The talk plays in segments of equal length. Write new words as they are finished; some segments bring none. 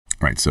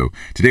Right, so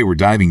today we're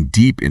diving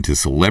deep into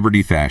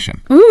celebrity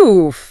fashion.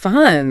 Ooh,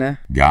 fun.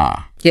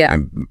 Yeah. Yeah.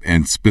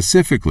 And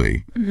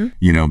specifically,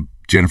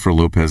 Jennifer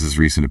Lopez's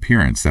recent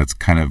appearance, that's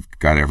kind of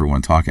got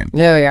everyone talking.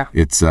 Yeah.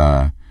 It's,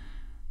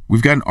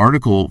 we've got an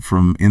article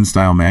from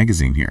InStyle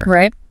magazine here.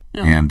 Right.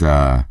 And,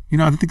 I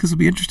think this will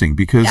be interesting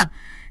because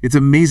it's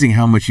amazing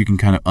how much you can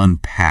kind of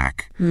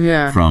unpack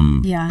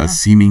from a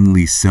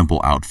seemingly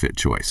simple outfit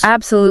choice.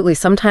 Absolutely.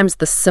 Sometimes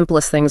the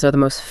simplest things are the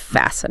most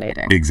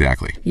fascinating.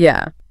 Exactly.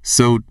 Yeah.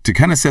 So to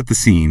kind of set the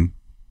scene,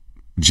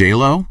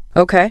 J-Lo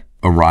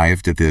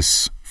arrived at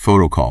this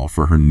photo call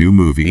for her new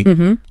movie,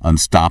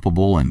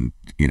 Unstoppable, and,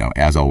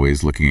 as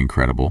always, looking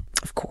incredible.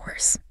 Of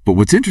course. But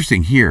what's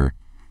interesting here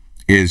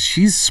is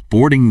she's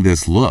sporting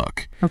this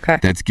look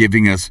that's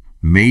giving us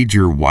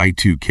major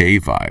Y2K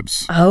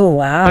vibes. Oh,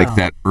 wow. Like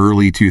that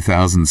early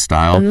 2000s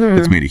style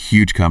that's made a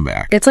huge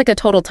comeback. It's like a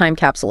total time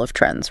capsule of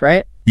trends,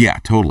 right? Yeah,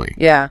 totally.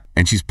 Yeah.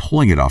 And she's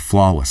pulling it off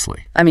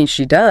flawlessly. I mean,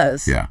 she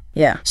does. Yeah.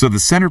 Yeah. So the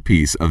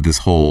centerpiece of this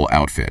whole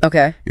outfit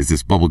is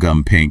this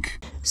bubblegum pink.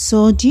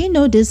 So do you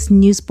know this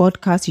news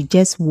podcast you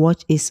just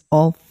watched is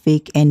all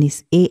fake and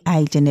is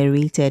AI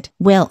generated?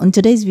 Well, in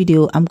today's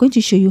video, I'm going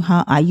to show you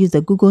how I use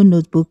the Google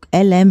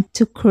NotebookLM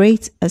to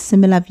create a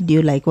similar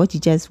video like what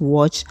you just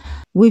watched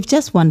with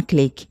just one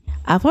click.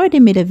 I've already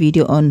made a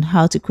video on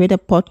how to create a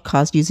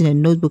podcast using a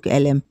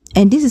NotebookLM,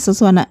 and this is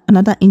also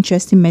another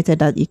interesting method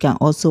that you can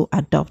also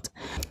adopt.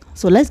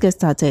 So let's get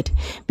started.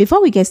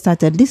 Before we get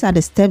started, these are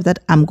the steps that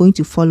I'm going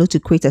to follow to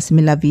create a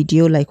similar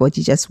video like what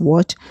you just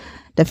watched.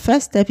 The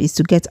first step is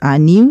to get our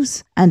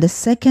news, and the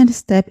second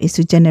step is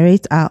to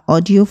generate our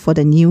audio for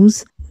the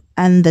news,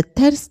 and the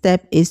third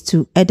step is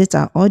to edit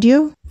our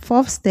audio.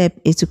 Fourth step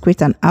is to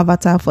create an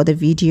avatar for the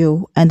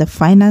video, and the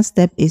final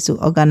step is to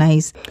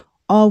organize,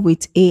 all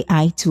with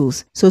AI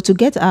tools. So to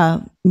get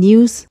our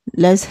news,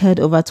 let's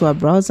head over to our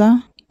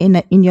browser.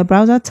 In your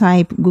browser,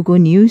 type Google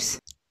News.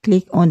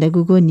 Click on the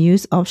Google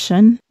News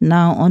option.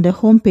 Now on the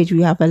home page,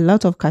 we have a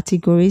lot of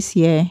categories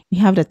here. We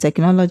have the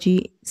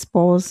technology,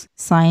 sports,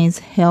 science,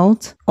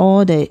 health,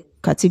 all the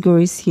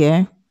categories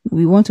here.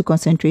 We want to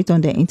concentrate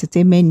on the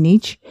entertainment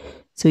niche.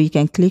 So you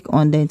can click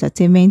on the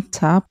entertainment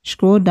tab,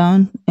 scroll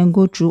down and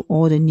go through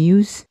all the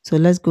news. So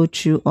let's go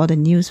through all the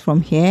news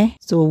from here.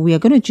 So we are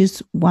going to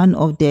choose one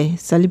of the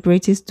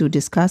celebrities to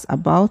discuss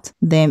about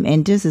them.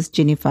 And this is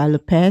Jennifer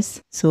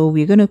Lopez. So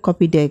we're going to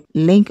copy the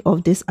link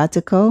of this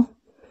article.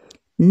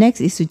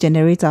 Next is to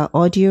generate our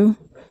audio.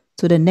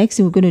 So the next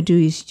thing we're going to do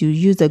is to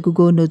use the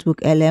Google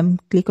NotebookLM.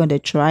 Click on the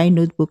Try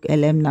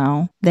NotebookLM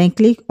now. Then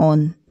click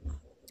on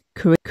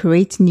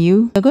Create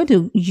New. We're going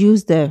to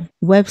use the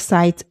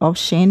website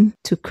option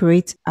to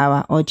create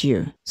our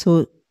audio.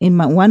 So in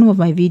one of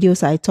my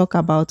videos, I talk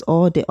about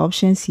all the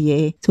options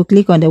here. So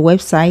click on the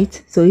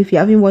website. So if you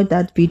haven't watched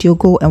that video,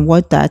 go and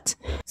watch that.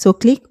 So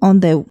click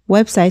on the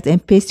website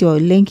and paste your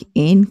link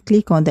in.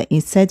 Click on the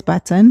Insert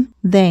button.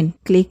 Then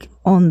click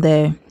on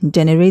the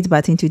Generate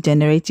button to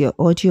generate your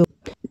audio.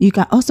 You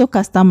can also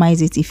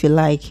customize it if you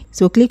like.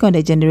 So click on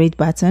the Generate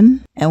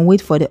button and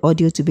wait for the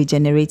audio to be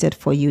generated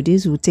for you.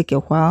 This will take a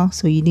while,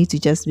 so you need to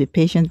just be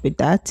patient with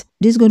that.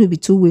 This is going to be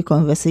two-way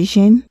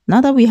conversation. Now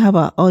that we have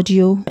our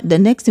audio, the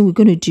next thing we're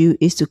going to do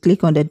is to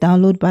click on the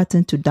Download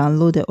button to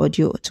download the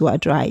audio to our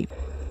drive.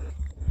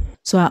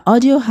 So our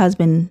audio has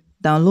been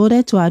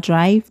downloaded to our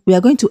drive. We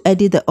are going to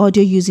edit the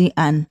audio using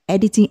an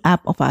editing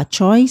app of our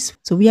choice.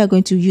 So we are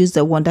going to use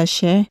the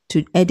Wondershare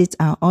to edit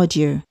our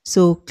audio.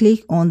 So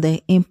click on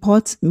the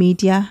Import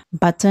Media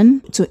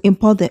button to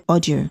import the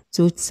audio.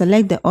 So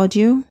select the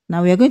audio.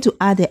 Now we are going to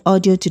add the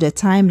audio to the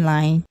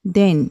timeline.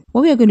 Then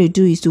what we are going to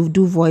do is to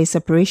do voice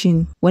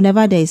separation.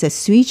 Whenever there is a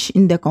switch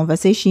in the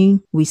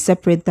conversation, we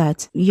separate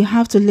that. You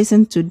have to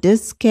listen to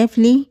this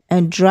carefully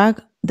and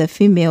drag the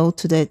female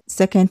to the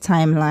second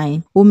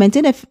timeline. We'll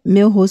maintain the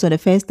male host on the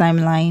first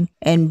timeline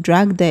and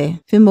drag the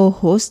female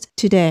host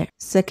to the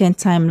second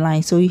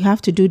timeline. So you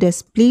have to do the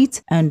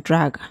split and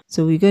drag.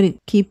 So we're going to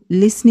keep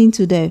listening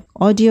to the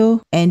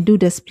audio and do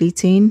the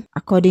splitting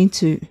according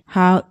to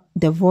how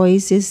the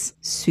voices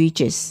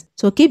switches.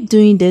 So keep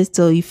doing this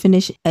till you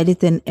finish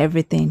editing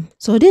everything.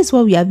 So this is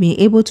what we have been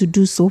able to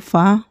do so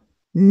far.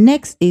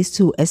 Next is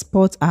to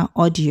export our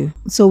audio.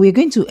 So we're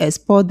going to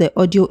export the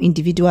audio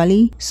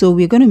individually. So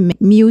we're going to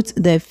mute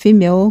the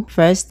female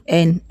first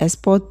and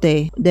export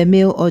the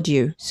male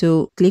audio.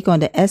 So click on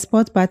the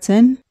export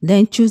button,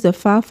 then choose the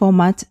file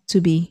format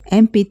to be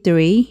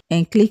MP3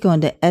 and click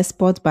on the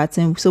export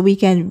button. So we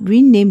can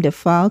rename the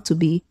file to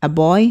be a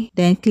boy,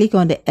 then click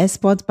on the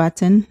export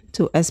button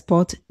to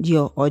export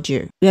your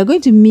audio. We are going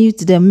to mute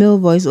the male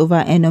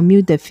voiceover and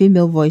unmute the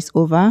female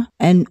voiceover,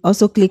 and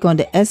also click on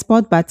the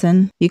export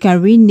button. You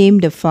can rename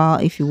the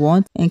file if you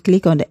want and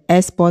click on the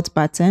export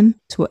button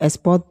to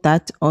export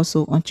that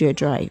also onto your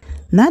drive.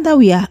 Now that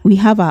we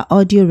have our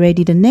audio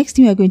ready, the next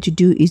thing we are going to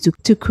do is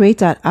to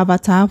create an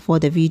avatar for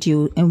the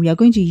video, and we are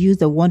going to use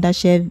the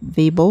Wondershare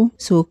Variable.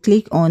 So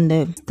click on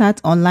the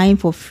Start Online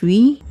for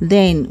free.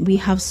 Then we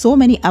have so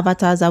many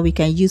avatars that we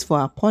can use for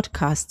our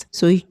podcast.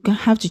 So you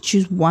have to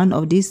choose one one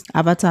of these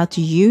avatar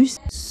to use.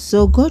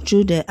 So go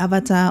through the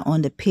avatar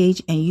on the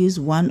page and use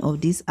one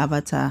of these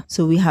avatar.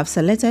 So we have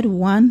selected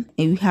one,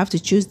 and we have to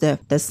choose the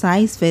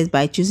size first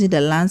by choosing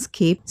the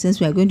landscape, since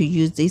we are going to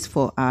use this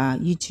for our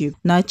YouTube.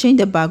 Now change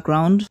the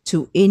background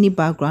to any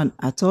background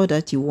at all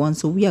that you want.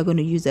 So we are going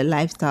to use the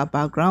lifestyle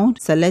background.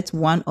 Select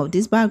one of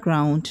this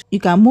background. You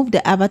can move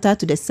the avatar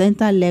to the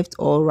center, left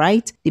or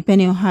right,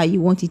 depending on how you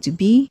want it to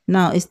be.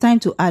 Now it's time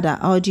to add our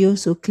audio.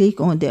 So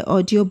click on the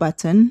audio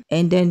button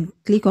and then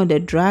click on the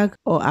drag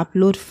or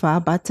upload file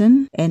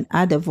button and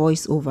add the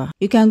voiceover.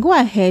 You can go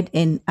ahead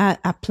and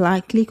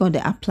click on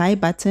the apply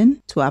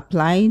button to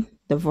apply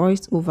the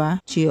voiceover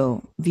to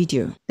your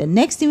video. The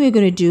next thing we're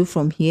going to do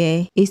from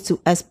here is to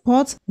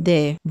export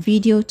the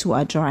video to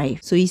our drive.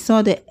 So you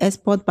saw the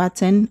export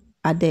button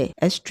at the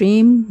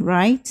extreme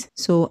right.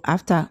 So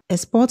after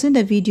exporting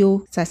the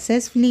video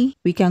successfully,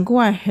 we can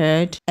go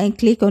ahead and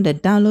click on the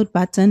download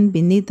button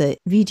beneath the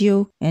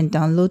video and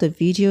download the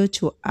video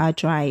to our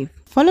drive.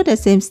 Follow the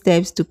same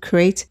steps to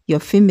create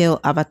your female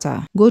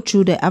avatar. Go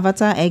through the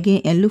avatar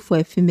again and look for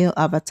a female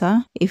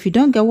avatar. If you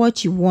don't get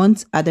what you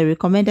want at the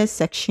recommended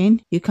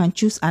section, you can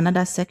choose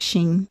another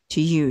section to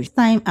use. This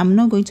time, I'm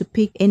not going to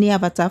pick any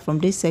avatar from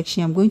this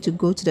section. I'm going to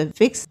go to the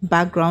fixed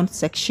background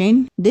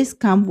section. This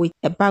comes with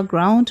a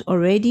background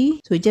already.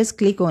 So just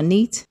click on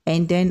it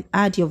and then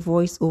add your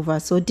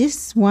voiceover. So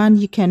this one,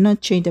 you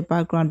cannot change the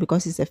background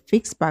because it's a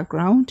fixed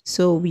background.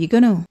 So we're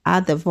going to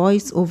add the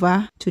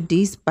voiceover to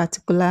this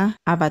particular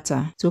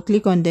avatar. So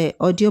click on the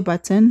audio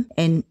button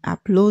and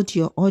upload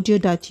your audio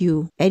that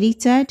you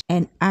edited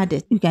and add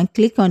it. You can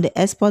click on the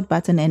export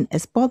button and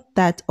export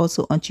that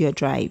also onto your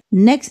drive.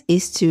 Next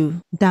is to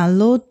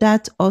download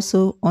that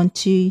also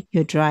onto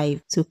your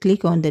drive. So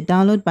click on the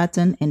download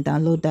button and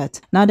download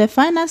that. Now the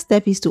final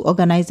step is to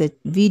organize the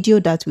video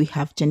that we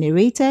have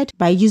generated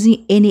by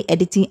using any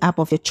editing app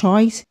of your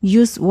choice.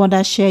 Use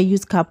Wondershare,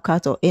 use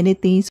CapCut or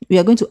anything. We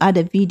are going to add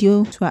a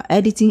video to our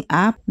editing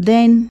app.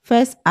 Then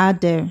first add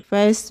the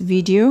first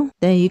video.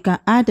 Then you can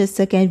add a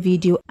second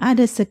video. Add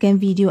a second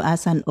video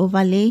as an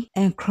overlay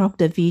and crop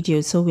the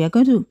video. So we are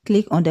going to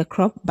click on the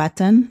crop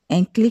button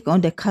and click on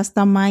the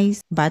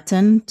customize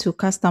button to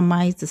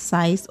customize the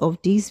size of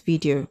this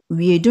video.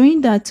 We are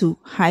doing that to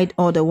hide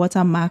all the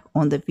watermark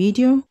on the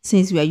video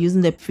since we are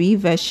using the free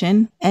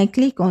version, and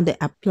click on the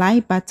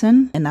apply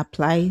button and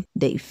apply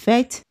the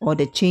effect or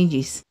the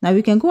changes. Now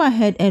we can go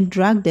ahead and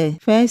drag the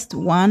first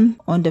one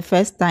on the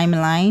first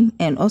timeline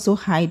and also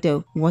hide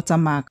the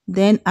watermark.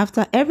 Then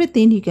after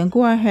everything, you can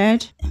go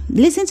ahead,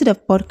 listen to the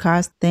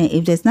podcast. Then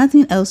if there's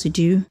nothing else to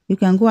do, you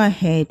can go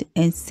ahead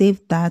and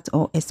save that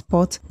or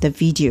export the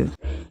video.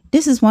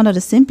 This is one of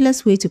the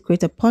simplest ways to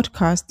create a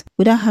podcast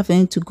without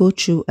having to go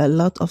through a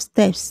lot of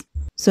steps.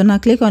 So now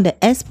click on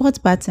the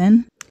export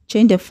button,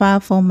 change the file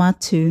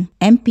format to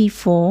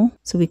MP4.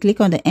 So we click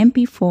on the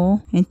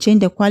MP4 and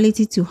change the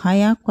quality to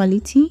higher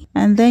quality.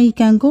 And then you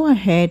can go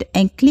ahead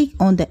and click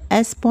on the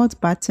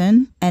export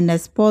button and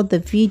export the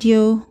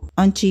video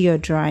onto your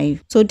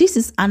drive. So this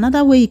is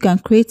another way you can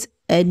create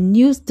a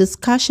news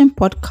discussion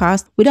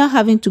podcast without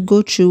having to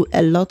go through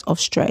a lot of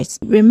stress.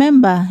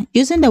 Remember,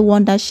 using the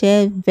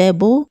Wondershare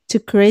Verbal to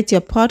create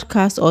your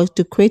podcast or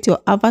to create your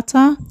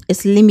avatar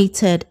is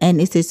limited and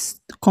it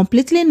is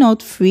completely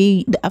not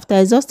free. After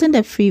exhausting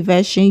the free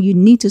version, you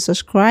need to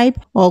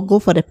subscribe or go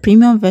for the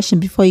premium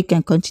version before you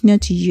can continue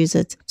to use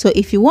it. So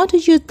if you want to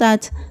use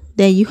that,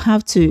 then you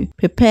have to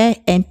prepare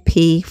and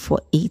pay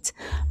for it.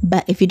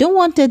 But if you don't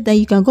want it, then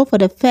you can go for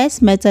the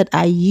first method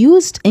I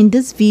used in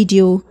this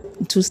video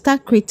to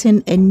start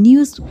creating a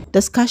news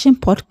discussion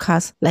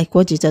podcast like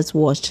what you just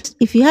watched.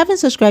 If you haven't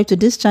subscribed to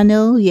this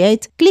channel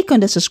yet, click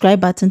on the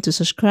subscribe button to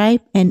subscribe.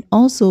 And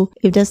also,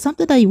 if there's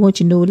something that you want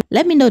to know,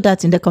 let me know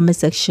that in the comment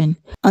section.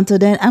 Until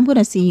then, I'm going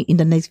to see you in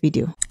the next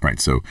video. Right,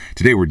 so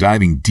today we're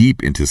diving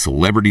deep into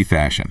celebrity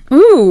fashion.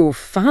 Ooh,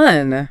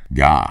 fun.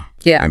 Yeah.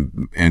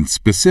 And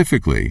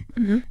specifically,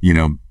 you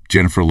know,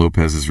 Jennifer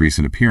Lopez's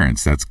recent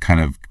appearance, that's kind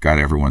of got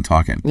everyone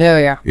talking.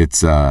 Yeah.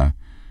 It's,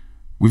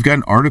 we've got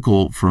an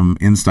article from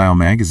InStyle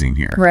magazine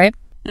here. Right.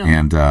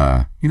 And,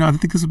 you know, I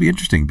think this will be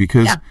interesting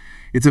because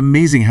it's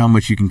amazing how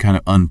much you can kind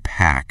of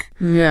unpack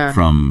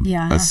from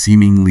a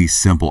seemingly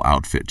simple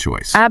outfit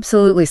choice.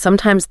 Absolutely.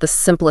 Sometimes the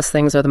simplest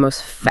things are the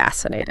most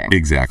fascinating.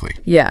 Exactly.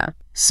 Yeah.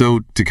 So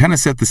to kind of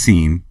set the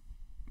scene,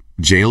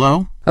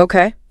 J-Lo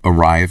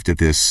arrived at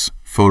this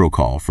photo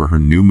call for her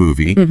new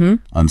movie,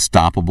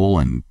 Unstoppable,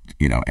 and,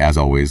 you know, as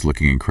always,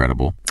 looking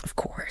incredible. Of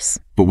course.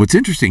 But what's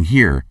interesting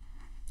here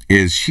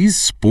is she's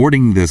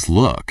sporting this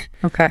look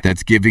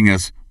that's giving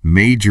us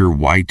major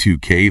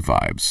Y2K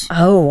vibes.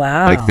 Oh,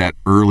 wow. Like that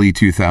early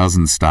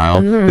 2000s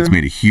style that's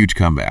made a huge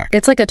comeback.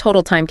 It's like a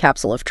total time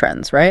capsule of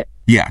trends, right?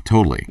 Yeah,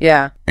 totally.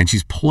 Yeah. And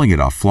she's pulling it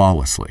off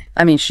flawlessly.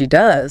 I mean, she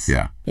does.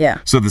 Yeah. Yeah.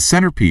 So the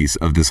centerpiece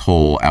of this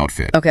whole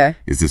outfit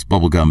is this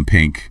bubblegum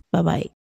pink Bye-bye.